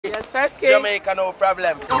Jamaica, no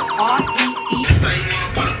problem.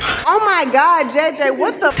 Oh my God, JJ,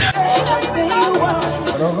 what the?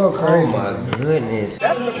 Don't go crazy. Oh my goodness.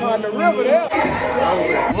 That's upon the river there.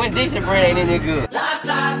 When dish and bread ain't any good. Last,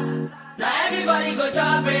 now everybody go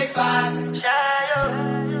to breakfast.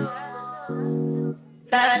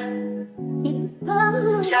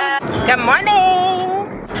 Good morning.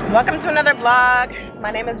 Welcome to another vlog.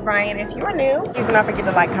 My name is Ryan. If you are new, please do not forget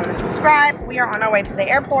to like, comment, subscribe. We are on our way to the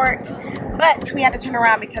airport, but we had to turn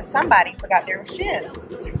around because somebody forgot their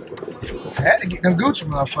shoes. I had to get them Gucci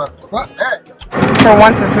motherfuckers. Fuck that. For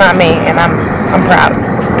once, it's not me, and I'm proud.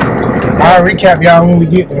 I'll recap y'all when we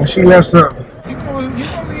get there. She left something. You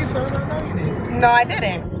leave something? I know you did. No, I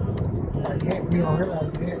didn't. You don't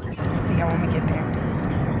realize that. See y'all when we get there.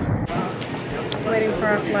 Waiting for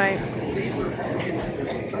our flight.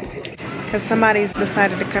 Because somebody's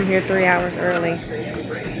decided to come here 3 hours early.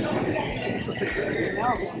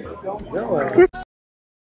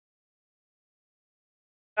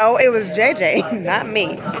 Oh, it was JJ, not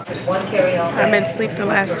me. I've been asleep the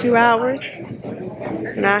last 2 hours.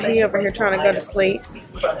 Now he over here trying to go to sleep.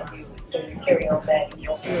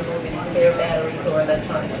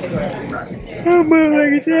 Oh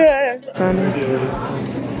my God.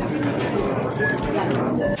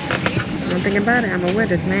 One thing about it, I'm gonna wear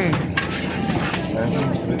this mask. I'm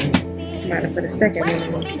about to put a second one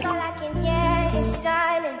on.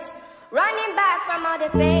 Running back from all the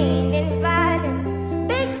pain and violence.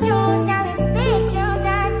 Big tunes, now it's big tunes.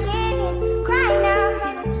 I'm kidding. Crying out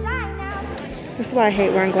from the side now. This is why I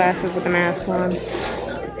hate wearing glasses with a mask on.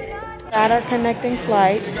 Got our connecting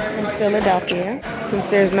flight in Philadelphia, since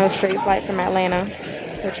there's no straight flight from Atlanta,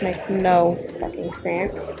 which makes no fucking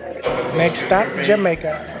sense. Next stop,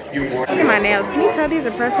 Jamaica. Look at my nails. Can you tell these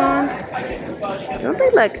are press-ons? Don't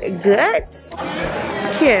they look good?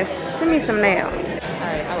 Kiss. Send me some nails.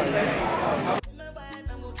 Alright, I love that.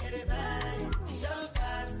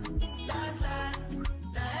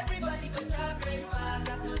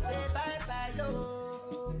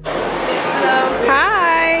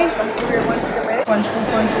 Hi. Punch food,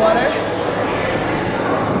 punch water.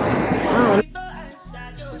 Oh.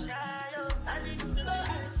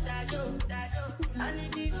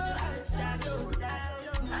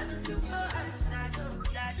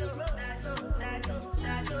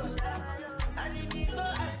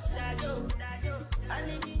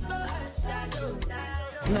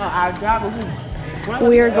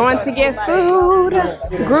 We are going to get food.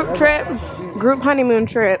 Group trip. Group honeymoon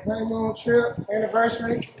trip. Honeymoon trip,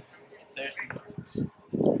 anniversary.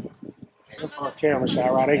 First camera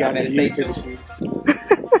shot, right? They got to get used to the shit.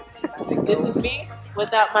 This is me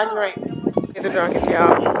without my drink. Get the drunkest,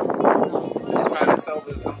 y'all.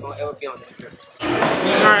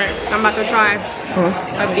 Alright, I'm about to try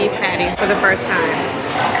a beef patty for the first time.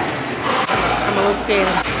 I'm a little scared.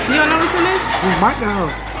 You don't know what's in this? We might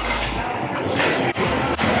know.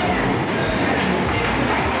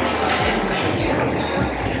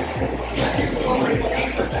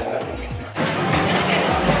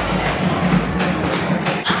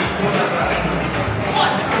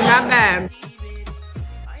 Not bad.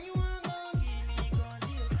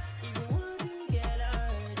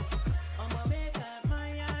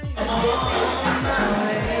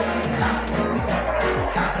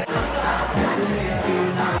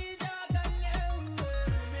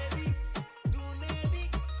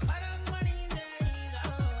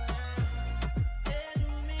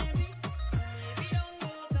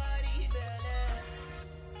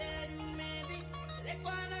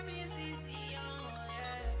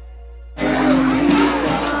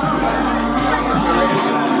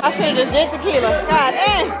 I should have just did tequila. God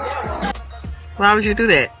damn. Why would you do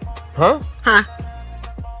that? Huh? Huh?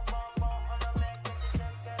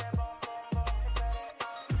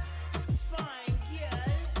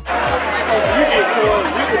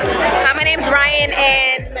 Hi, my name's Ryan,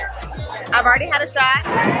 and I've already had a shot.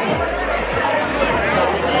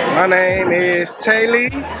 My name is Taylor,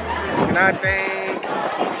 and I think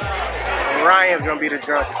Ryan's gonna be the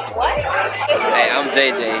drunkest. Hey, I'm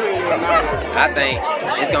JJ. I think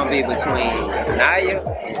it's gonna be between Naya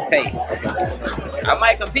and Tate. I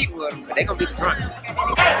might compete with them, but they're gonna be the drunk.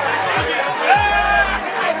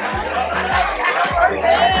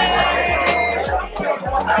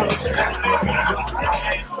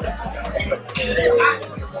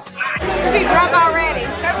 She drunk already.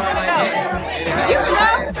 Where we gonna go? You can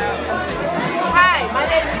go? Hi, my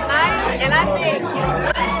name is Naya, and I think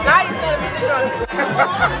Naya's gonna be the drunkest.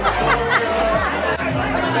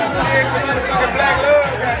 Cheers to motherfucking black love,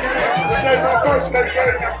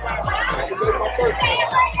 goddamn.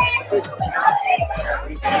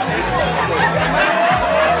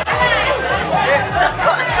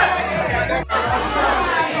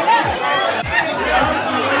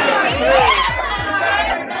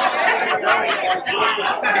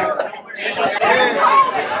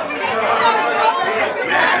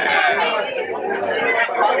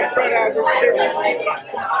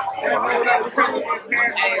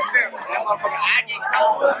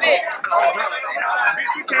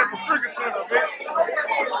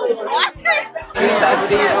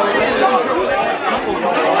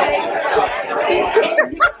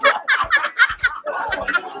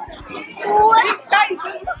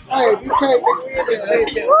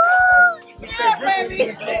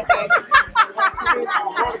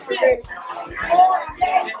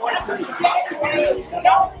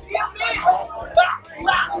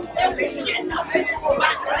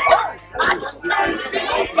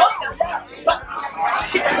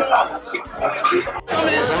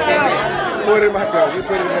 Put it in my cup. You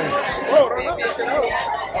put it in there.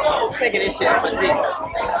 Taking this shit out of my jeep.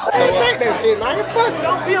 Take that shit, man. You fuck.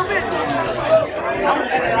 Don't be a bitch.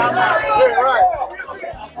 Right.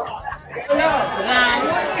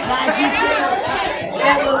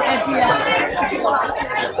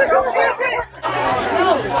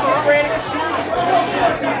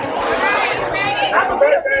 Happy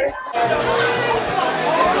birthday.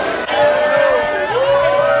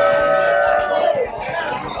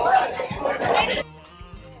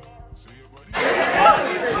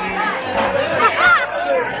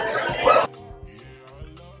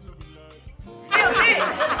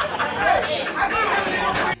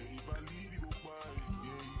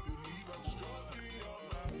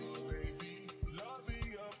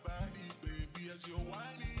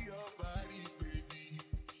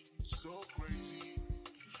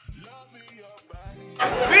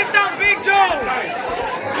 Bitch on Big Dude!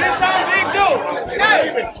 Bitch on Big Dude! Hey!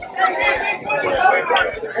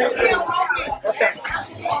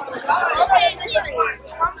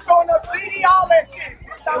 I'm throwing up CD, all that shit.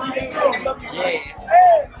 Bitch on Big Dude.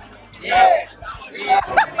 Yeah.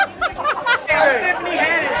 Tiffany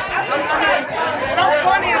had it. I'm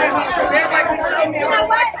funnier than her. Everybody can tell me. You know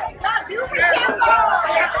what? You be careful.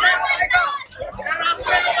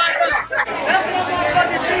 That's my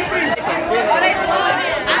motherfucking TV. Happy birthday!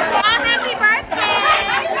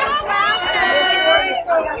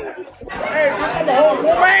 Hey, bitch, I'm a whole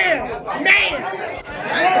man.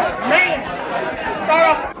 Start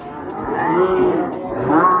off.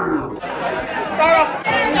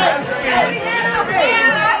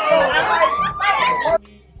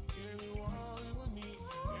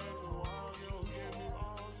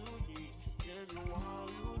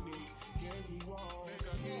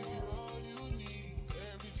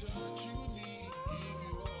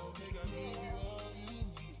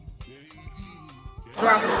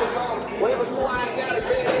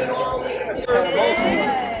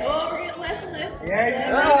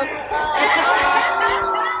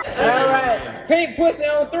 All right. Pink pussy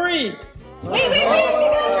on 3. Wait.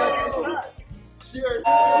 Cheers.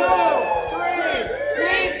 2, 3.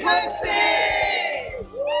 Big pussy!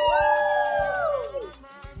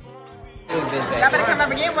 Y'all better come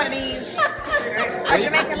over and get one of these. A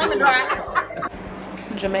Jamaican lemon drop.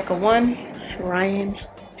 Jamaica 1, Ryan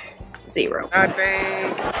 0. I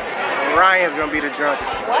think Ryan's gonna be the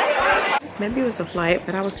drunkest. What? Maybe it was a flight,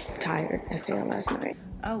 but I was tired. I said last night.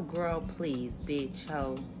 Oh, girl, please, bitch,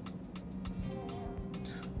 ho.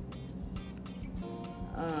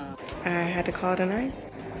 I had to call it a night.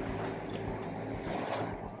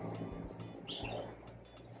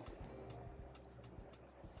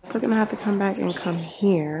 We're gonna have to come back and come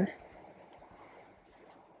here.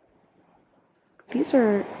 These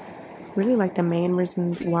are really like the main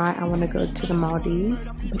reasons why I want to go to the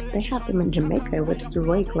Maldives, but they have them in Jamaica, which is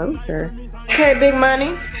way closer. Okay, big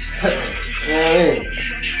money.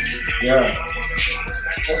 Yeah.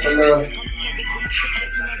 That's enough.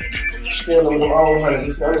 Still with them old honey.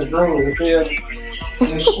 Just got his green, you feel?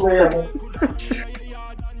 Just swear.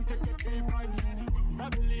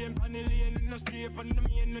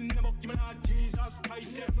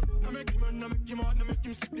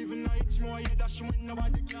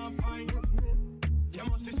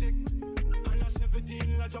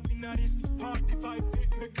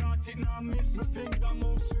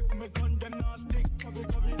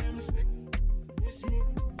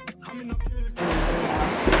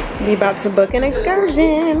 We about to book an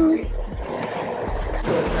excursion.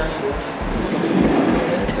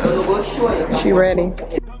 She ready.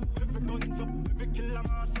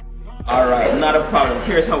 Alright, not a problem.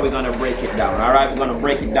 Here's how we're gonna break it down. Alright, we're gonna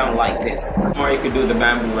break it down like this. Or you could do the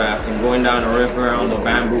bamboo rafting, going down the river on the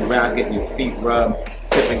bamboo raft, getting your feet rubbed,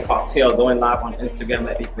 sipping cocktail, going live on Instagram,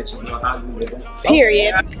 let these bitches know how you live.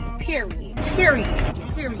 Period.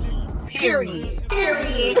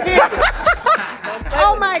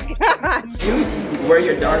 Oh my gosh. You wear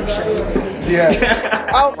your dark shades. Yeah.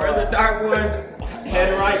 Oh, Wear the dark ones,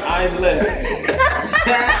 head right, eyes left.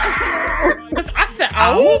 I said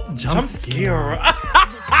Ow! Jump scare.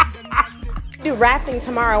 Do rafting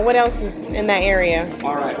tomorrow. What else is in that area?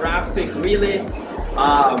 All right, rafting really. You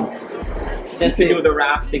can do the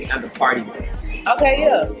rafting and the party boat. Okay,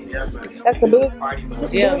 yeah. Yeah, man. That's the booze. Party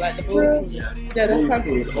boat. Yeah, like the booze. Yeah, Yeah, that's booze fine.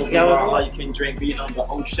 cruise. Overall, you can drink being on the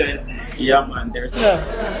ocean. Yeah, man. There's.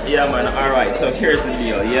 Yeah, man. All right. So here's the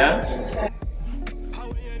deal. Yeah.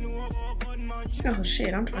 Oh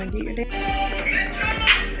shit! I'm trying to get your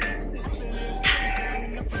damn.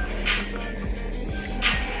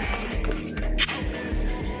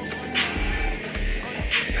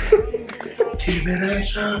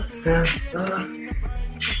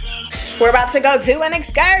 We're about to go do an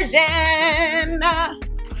excursion.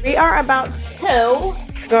 We are about to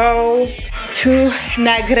go to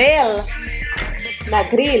Nagril.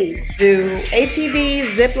 Do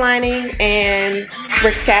ATVs, zip lining, and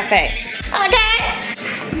Rick's Cafe.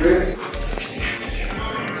 Okay.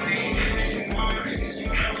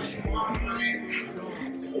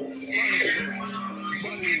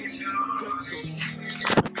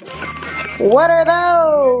 What are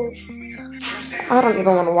those? I don't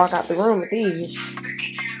even want to walk out the room with these.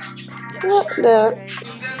 What the?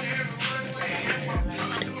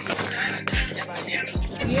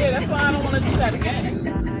 Yeah, that's why I don't want to do that again.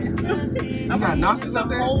 I'm not knocking up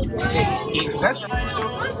there. That's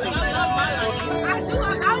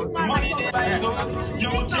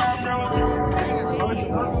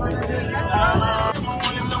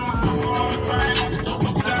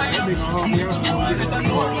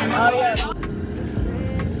Oh, yeah.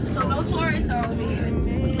 So no tourists are over here.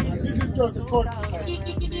 This is just a courtesy.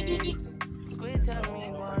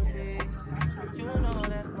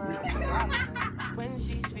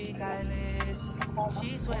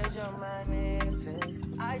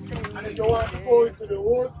 And if you want to go into the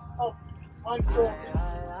woods of Antwerp,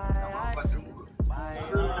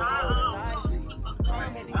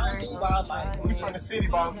 we from the city,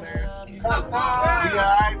 boss man. We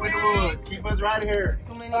alright with the woods. Keep us right here.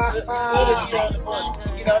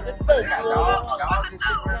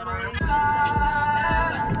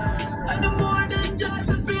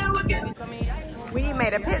 We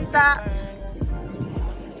made a pit stop.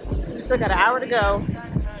 We still got an hour to go.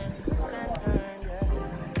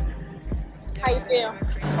 How you feel?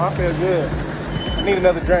 I feel good. I need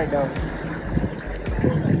another drink though.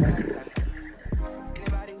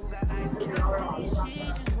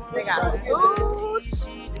 They got food.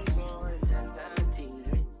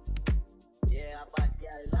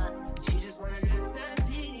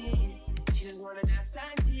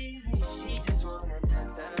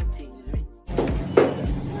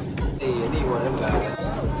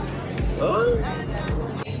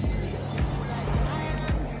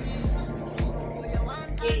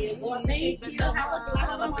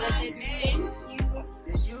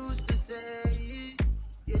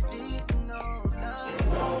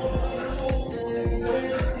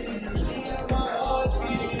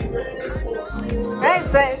 They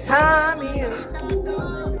say time you.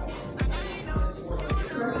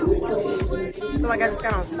 I feel like I just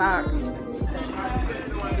got on stocks.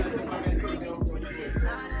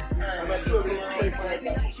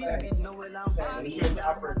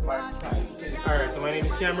 Alright, so my name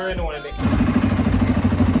is Cameron. I want to make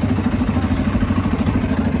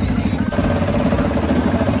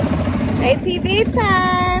ATV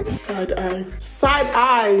time. Side eye. Side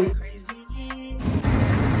eye.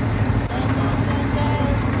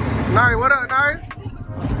 Nari, what up, Nari?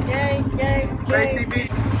 Yay, yay, yay. ATV.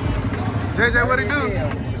 JJ, what it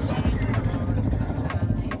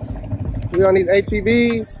do? We on these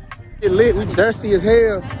ATVs. Get lit, we dusty as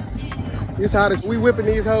hell. This how this, we whipping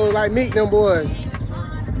these hoes like meat them boys.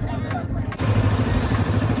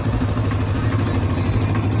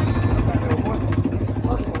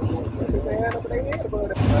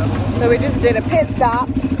 So we just did a pit stop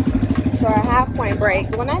for a half-point break.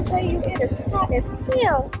 When I tell you it is hot as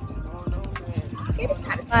hell, it is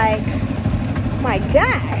hot as like, my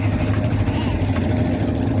God.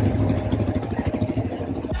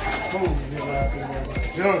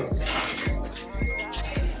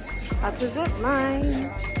 About to zip line.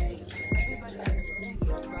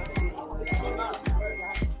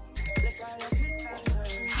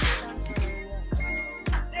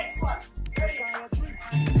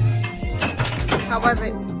 How was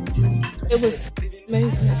it? It was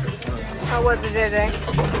amazing. How was it, JJ?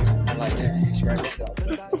 I like that. You scratch yourself.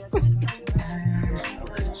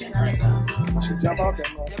 I should jump off that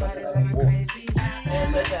motherfucker.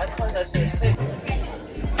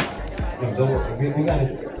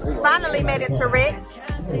 Finally made it to Rick's.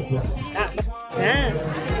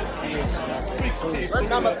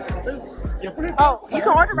 Oh, you can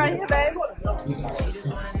order right here, babe.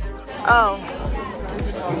 Oh.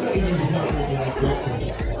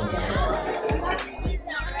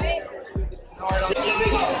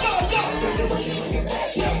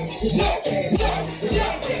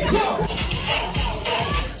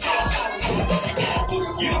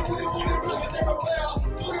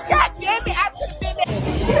 God damn it, I just did it.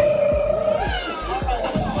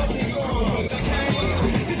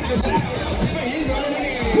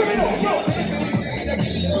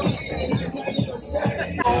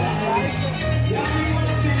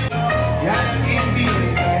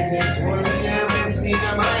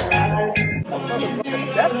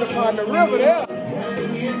 That's the part of the river there.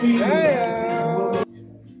 Damn.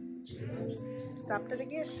 Stopped at the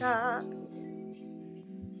gift shop.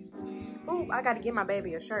 Ooh, I gotta get my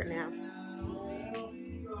baby a shirt now.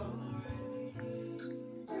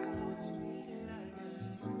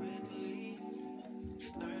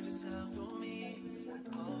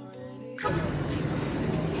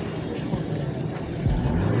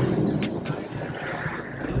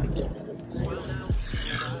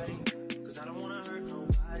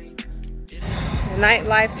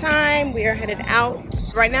 Nightlife time. We are headed out.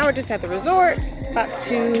 Right now we're just at the resort. About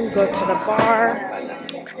to go to the bar.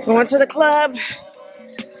 Going to the club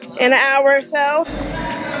in an hour or so.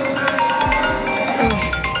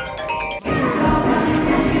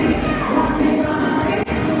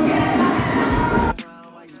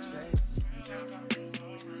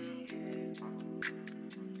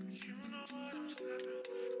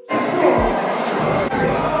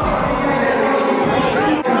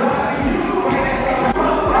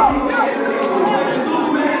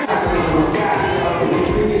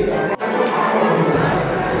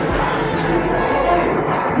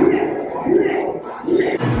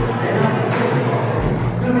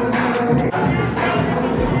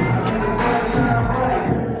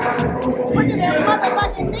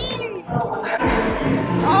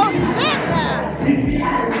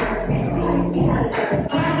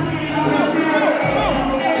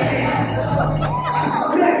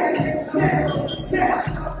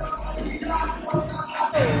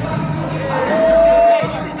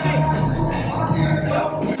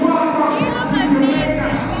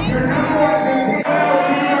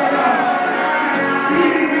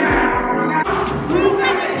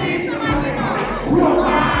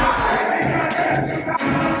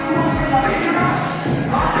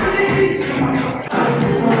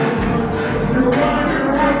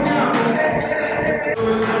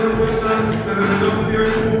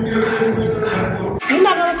 You're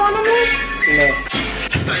not gonna phone me? No.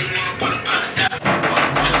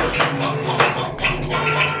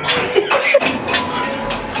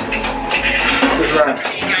 This is right.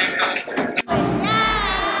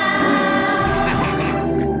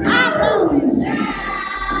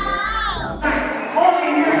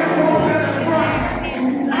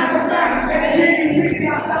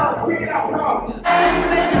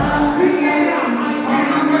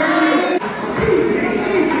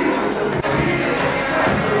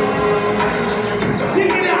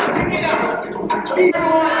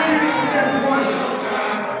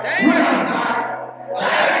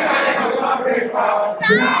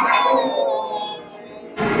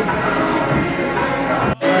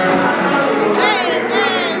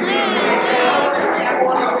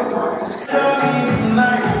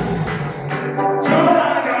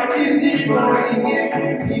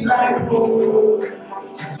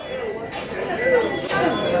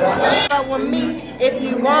 With me, if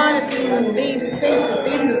you wanna do these things,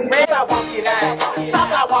 these is where I walk it out. Stop,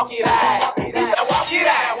 I walk it out. Walk it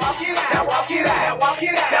out, walk it out, walk it out, walk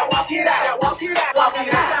it out, walk it out, walk it out, walk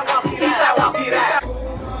it out, walk it out, walk it out.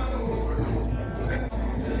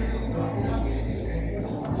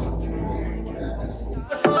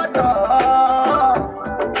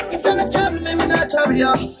 If you're not trouble, maybe not trouble,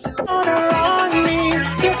 yo. All around me,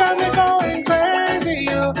 you got me going crazy,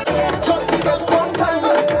 yo. Just one time.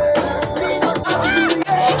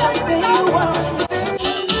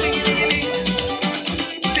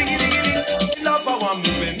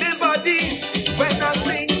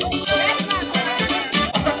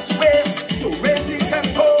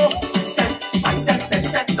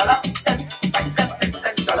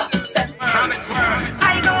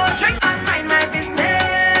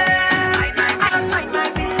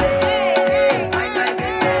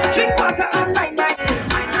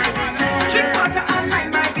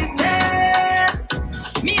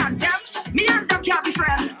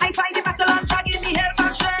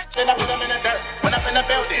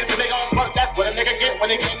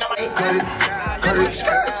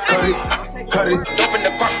 Cut it. Dope in the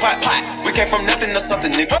crock pot pot. We came from nothing to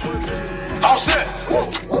something, nigga. All set.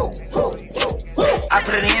 I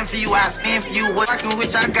put it in for you, I spin for you. Working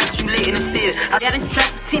with you, I got you lit in the city. I got a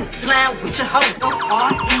track, 10 slime with your hoe.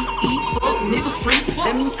 R-E-E, fuck nigga free.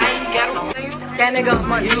 That mean I ain't got a that nigga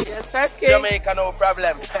money. Jamaica, no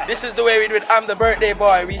problem. This is the way we do it. I'm the birthday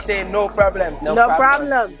boy. We say no problem. No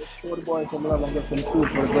problem. Show the boys some love and get some food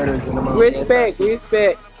for the brothers in the mountain. Respect,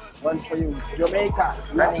 respect. One for you, Jamaica.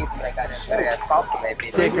 I need like that sauce,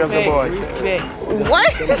 maybe. Take care of the boys.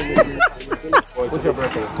 What? What's your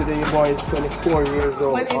birthday? Today your boy is 24 years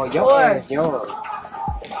old. 24. Oh, young.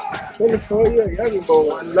 24 years young, boy.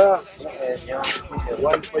 One love.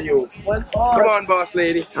 One for you. One Come on, boss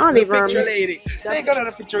lady. I don't even Picture remember. lady. Take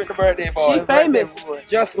another picture with the birthday boy. She famous.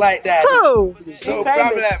 Just like that. Who? No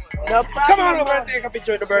problem. No problem. Come on over and take a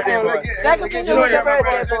picture with the birthday boy. Take a picture with the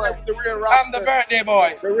birthday boy. I'm the birthday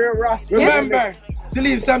boy. The real roster. Remember to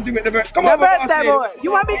leave something with the birthday. Come The on, boss birthday lady. boy.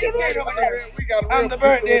 You want me to give Get you? over there. I'm the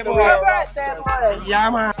birthday boy. The birthday boy. Yeah,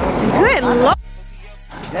 man. Good lord.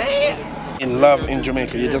 In love in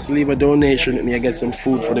Jamaica, you just leave a donation and you get some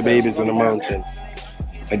food for the babies in the mountain.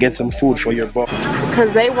 I get some food for your boy.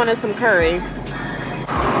 Because they wanted some curry.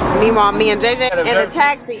 Meanwhile, me and JJ in a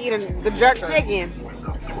taxi eating the jerk chicken.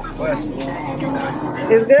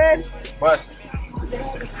 It's good? Bust.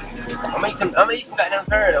 I'm eating goddamn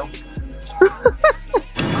curry though.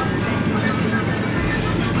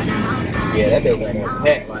 Yeah, that big got that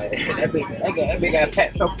pack, like that big got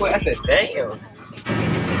packed so quick. I said, damn.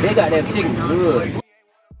 They got that chicken good.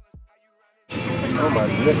 Oh my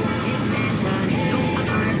goodness.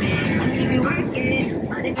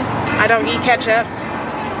 I don't eat ketchup.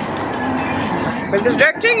 But it's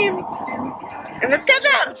jerk chicken. And it's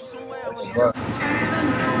ketchup.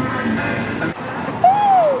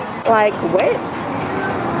 Like what?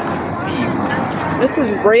 This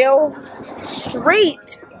is real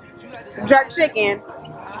street jerk chicken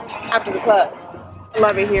after the club.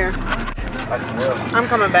 Love it here. I'm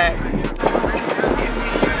coming back.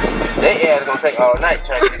 They ass gonna take all night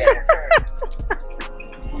trying to get that.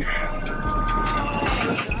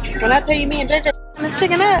 When I tell you me and JJ this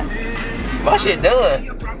chicken up. My shit done.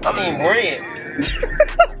 I mean bread.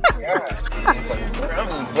 I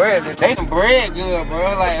mean bread. They some bread good,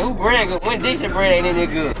 bro. Like who bread good? When dish of bread ain't any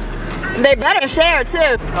good? They better share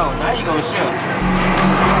too. Oh, now you gonna share.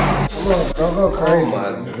 Don't go crazy. Oh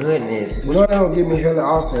my goodness. You know that don't give me hella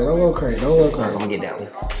Austin. Don't go crazy. Don't go crazy. I'm gonna get that one.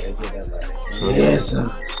 Yes, sir.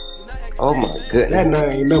 Oh my goodness. That none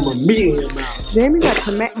ain't number me in your mouth. Jamie got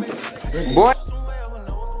tomato. Boy.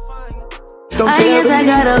 I guess I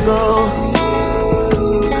gotta go.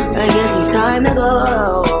 I guess it's time to go.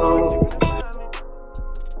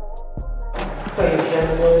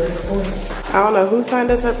 I don't know who signed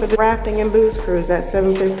us up for the rafting and booze cruise at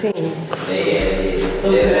 7:15.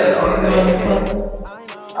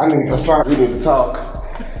 I need to find. We need to talk.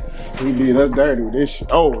 We did us dirty with this shit.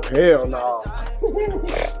 Oh hell no.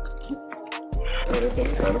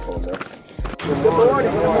 Good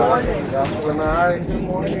morning. Good morning. Y'all feeling alright? Good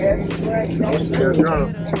morning. I'm still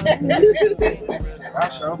drunk.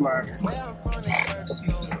 That's your mind.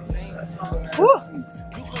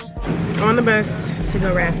 On the bus to go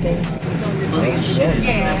rafting.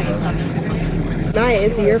 Naya,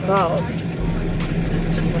 it's your fault.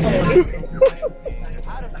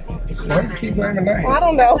 Why you keep blaming Naya? I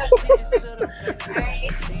don't know.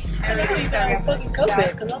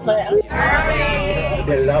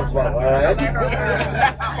 The love one, alright?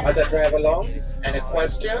 As I drive along, any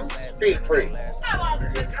questions, feel free.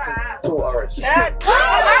 2 hours. But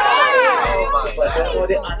don't know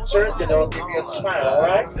the answers, you know, give me a smile,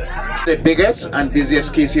 alright? The biggest and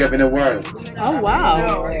busiest KFC hub in the world. Oh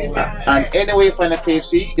wow. And anyway, you find a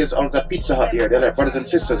KFC, there's also a Pizza Hut here. They're like brothers and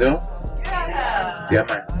sisters, you know? Yeah,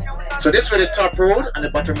 man. So this is where the top road and the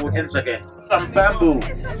bottom road ends again. Some bamboo.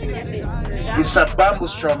 It's a bamboo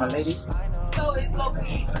straw, my lady.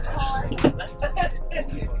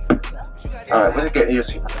 Alright, let's get you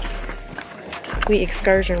see. We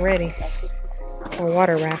excursion ready. Or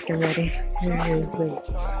water rafting ready. I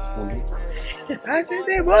just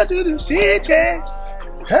said, want to the city.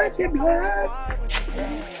 Hurt your blood.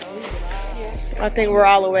 I think we're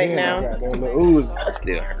all awake now.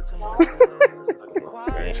 Still hurt.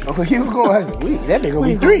 Oh, you go as a week. That nigga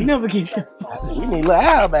be 3. Never get We need a little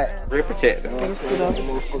hour back. Very protected.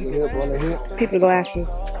 people go ask you.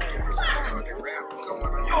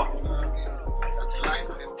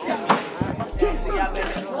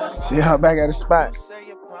 See how back at the spot.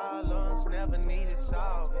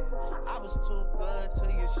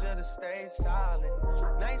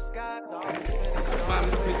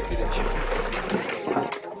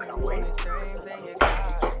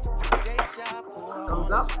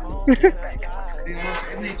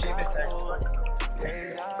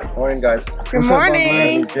 Morning, guys. Good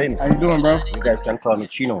morning. How you doing, bro? You guys can call me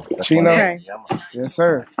Chino. That's Chino? Okay. Yeah, man. Yes,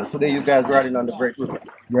 sir. So today you guys riding on the Great River.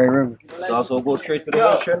 Great River. So also go straight to the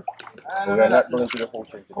ocean. But we're not going to the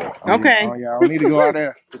ocean today. Okay. Oh, yeah, I don't need to go out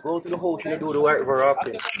there. To go to the ocean and do the White River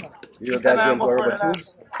rafting. You guys going to River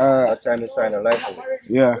Tubes? What time is signing life for week?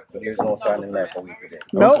 Yeah. So there's no signing life for week today.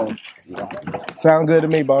 Nope. Okay. Sound good to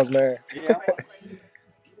me, boss man.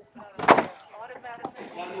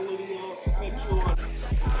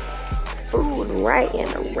 Food right in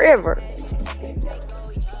the river.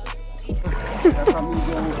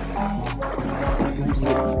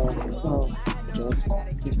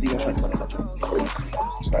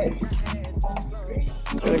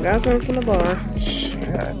 Should have got something from the bar.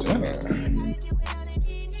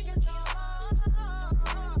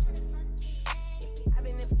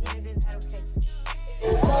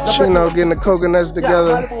 Chino getting the coconuts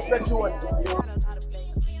together.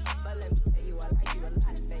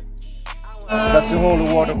 That's the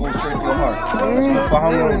holy water goes straight to your heart. That's the for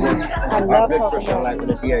how long our blood pressure like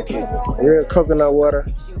with the DHA. Real coconut water.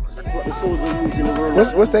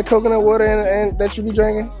 What's that coconut water and that you be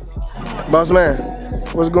drinking? Boss man,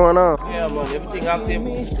 what's going on? Yeah, man, everything active.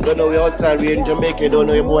 You don't know we outside, we in Jamaica, you don't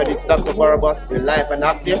know your boy this Dr. Barabas, we life and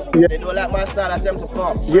active. Yeah. They don't like my style, I tell them to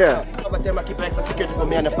stop. Yeah. I tell them I keep extra security for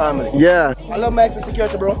me and the family. Yeah. I love my extra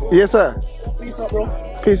security, bro. Yes, sir. Peace up, bro.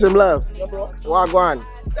 Peace and love. Yeah, bro. Wagwan.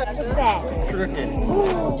 Yeah,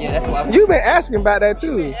 that's why. You been asking about that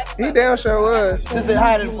too. He damn sure was. This is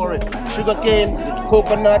hiding for it. Sugar cane, the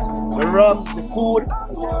coconut, the rum, the food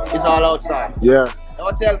is all outside. Yeah. The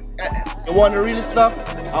hotel, you want the real stuff?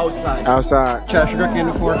 Outside. Outside. Try sugar cane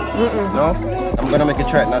before? No? I'm gonna make it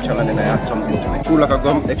try it natural and then I add some glue to it. Chew like a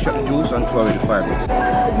gum, extract the juice and throw away the fibers.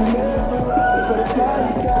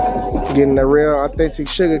 Getting the real authentic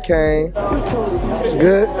sugar cane. It's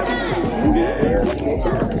good.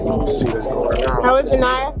 Let's see what's going on. How is it,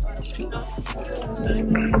 Naya?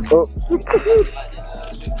 Oh.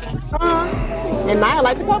 And Naya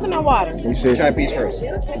like the coconut water. You see? Try a piece first. The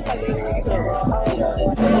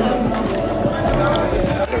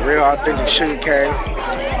real authentic sugar cane.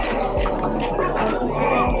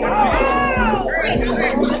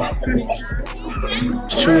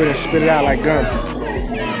 Chew it and spit it out like gum.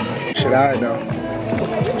 Shit alright though.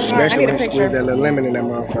 Especially when you squeeze that little lemon in that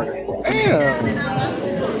motherfucker. Damn.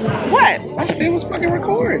 What? I still was fucking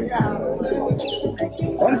recording.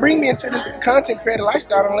 Don't bring me into this content creator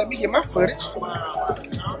lifestyle. Don't let me get my footage.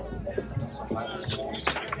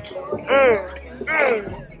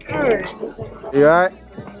 You alright?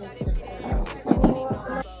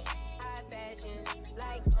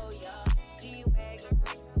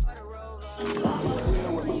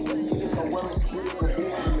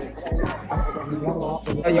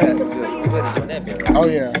 Oh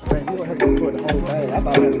yeah.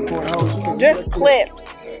 Just clips.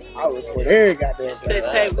 I record every goddamn thing.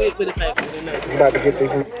 I'm about to get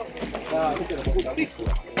this.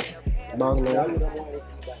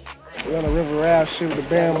 We on a river raft shit with the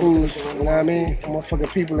bamboos. You know what I mean?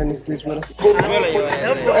 Motherfucking people in this bitch with us.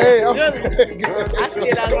 Hey, I'm I see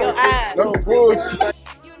it out of your eyes. no bullshit.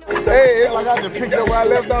 Hey, it's like I just picked up where I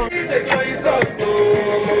left off.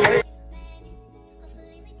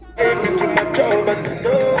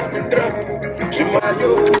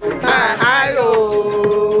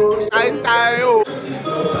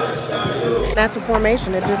 Natural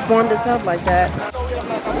formation. It just formed itself like that.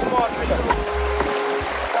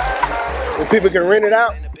 Well, people can rent it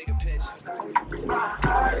out.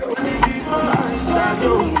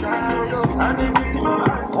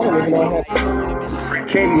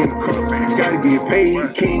 King in the court, gotta get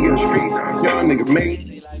paid. King in the streets, young nigga made.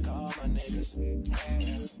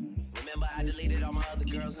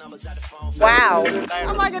 Wow.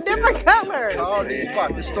 I'm like a different color. All these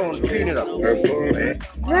spots, the stones, clean it up.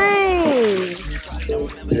 Dang.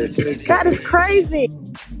 That is crazy.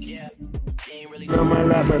 On my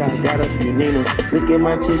lap, but I got a few Nina. Look at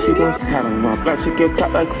my chin, she gon' cut on my black. She get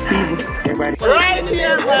top like a fever. Everybody Right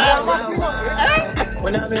here, man.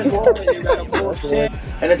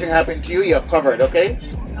 Anything happen to you, you're covered, okay?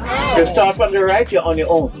 You start from the right, you're on your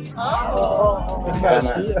own.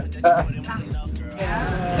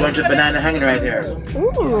 Bunch of banana hanging right here.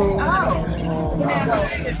 Ooh.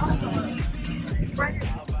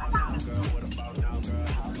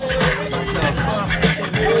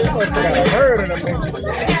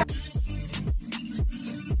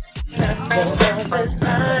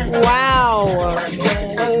 Wow.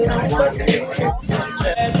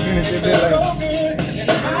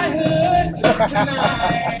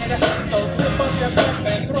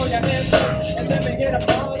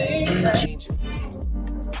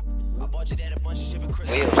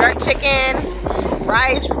 chicken,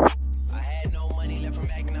 rice. I had no money left from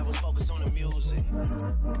acting, I was focused on the music.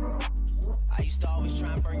 I used to always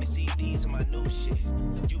try and bring the CDs and my new shit.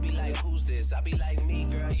 You be like, who's this? I be like, me,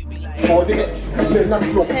 girl. You be like, thank you.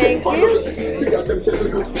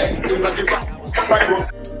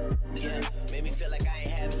 made me feel like I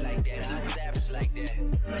ain't have it like that. I was average like that.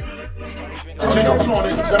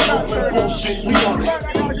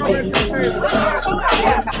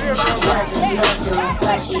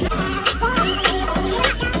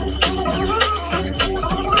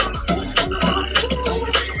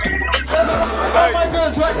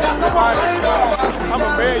 I'm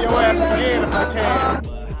gonna bail your ass again if I can.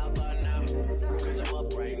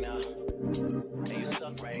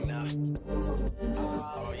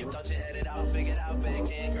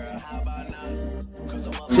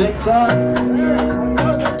 Check out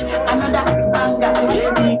another banger,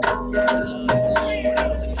 baby.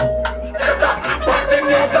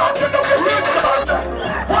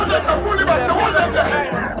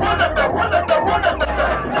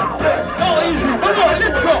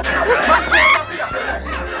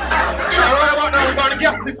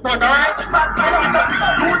 This part, alright?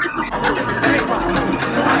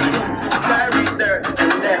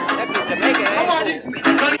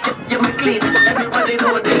 You're my clean, everybody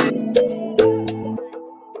know this.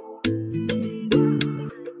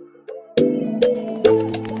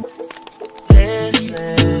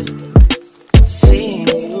 Listen, seeing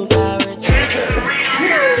you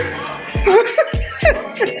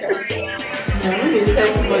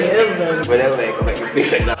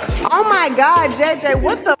Oh my God, JJ,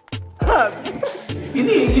 what the fuck? You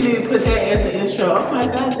need to put that as the intro. Oh my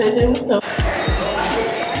God, JJ, what the?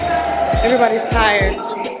 Everybody's tired,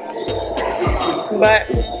 but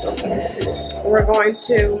we're going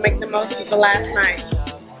to make the most of the last night,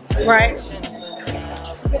 right?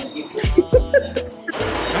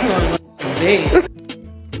 I'm going to bed.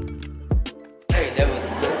 Hey, that was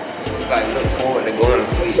good. Like, look forward to going to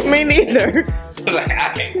sleep. Me neither. Like,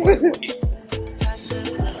 I can't wait.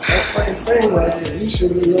 That fucking thing right here. You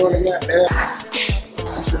should be doing that there.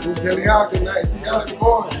 You should be telling y'all good night. See y'all in the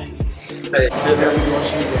morning. Hey, never gonna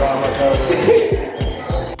shoot without my car.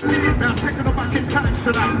 Now taking them back in times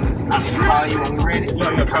tonight. Call you when we're ready.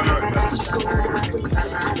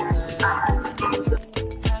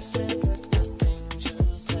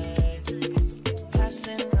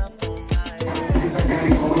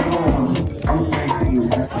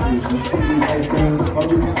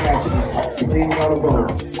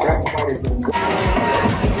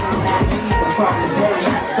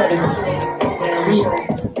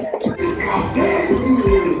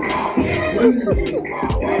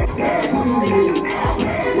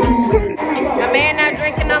 My man not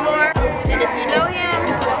drinking no more, and if you know him,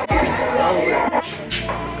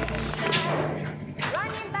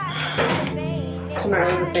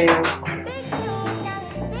 tonight was a fail.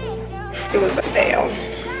 It was a fail.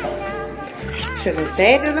 Should have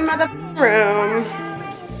stayed in the mother room.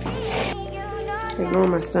 Ignore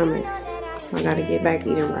my stomach. I gotta get back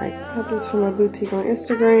eating right. Got this from my boutique on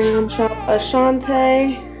Instagram. Shop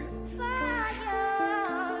Ashante.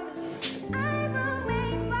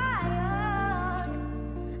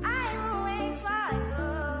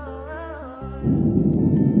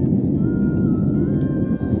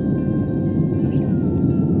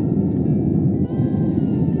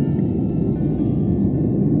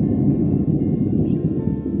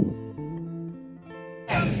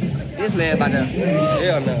 This man about to,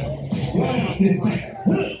 hell no.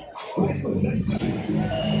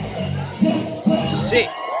 Shit.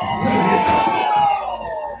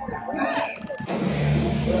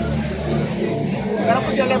 Gotta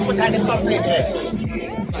put your left foot on the top right there.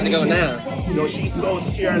 Gotta go now. Yo, she's so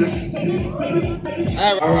scared.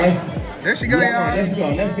 Alright. There she go, y'all. Let's go,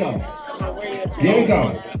 let's go. Here we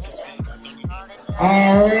go.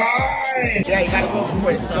 Alright. Yeah, you gotta go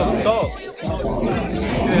before it's Stop.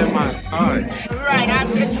 Yeah, my eyes. Right,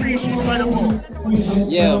 after the tree, she's gonna move.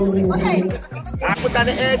 Yeah. Okay. I put on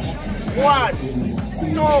the edge. 1,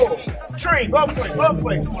 2, 3. Go for it, go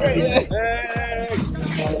for it. Straight.